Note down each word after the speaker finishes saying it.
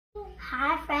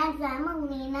Hi friends, I'm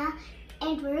Aleena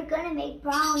and we're gonna make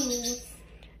brownies.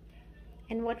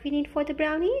 And what we need for the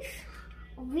brownies?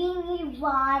 We need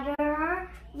water,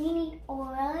 we need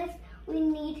oils, we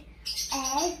need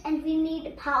eggs, and we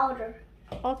need powder.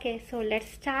 Okay, so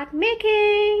let's start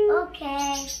making.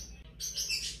 Okay.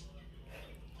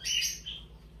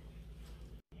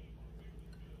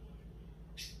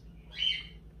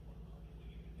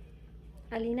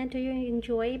 Aleena, do you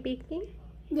enjoy baking?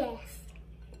 Yes.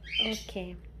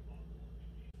 Okay.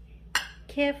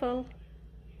 Careful.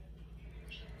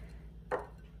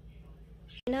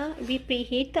 Now we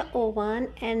preheat the oven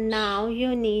and now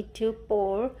you need to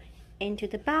pour into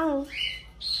the bowl.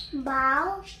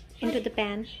 Bowl? Into the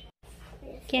pan.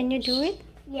 Yes. Can you do it?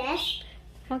 Yes.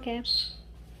 Okay.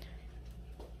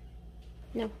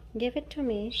 No, give it to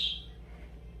me.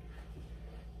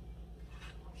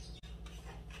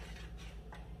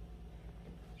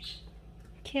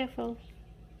 Careful.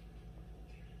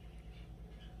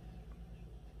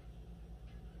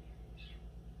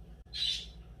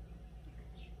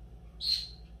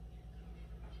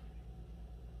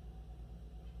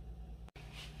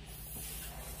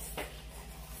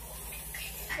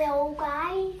 So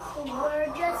guys, we're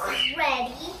just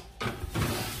ready.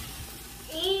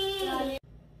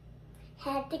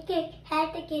 Had the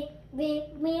cake,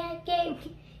 make me a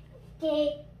cake.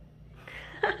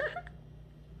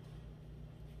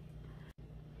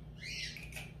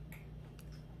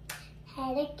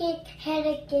 Had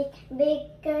a cake,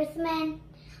 baker's man,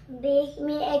 bake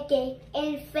me a cake,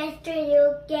 and faster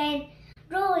you can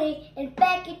roll it and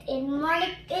pack it and mold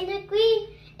it in the cream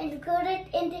and put it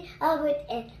in the oven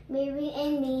and maybe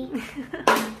and me.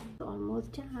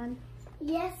 Almost done.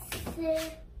 Yes, sir.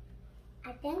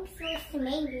 I think so,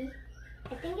 maybe.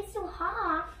 I think it's too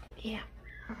hot. Yeah.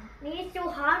 Maybe it's too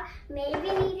hot. Maybe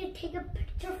we need to take a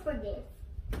picture for this.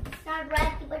 It's not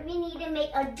right, but we need to make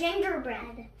a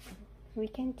gingerbread. We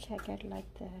can check it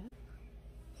like that.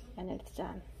 And it's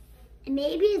done.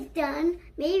 Maybe it's done.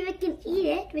 Maybe we can eat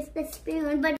it with the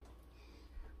spoon. But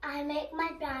I make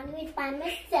my brownies by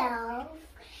myself.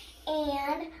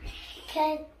 And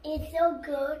because it's so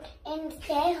good. And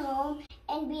stay home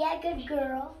and be a good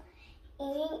girl.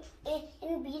 And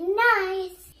be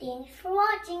nice. Thanks for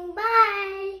watching.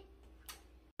 Bye.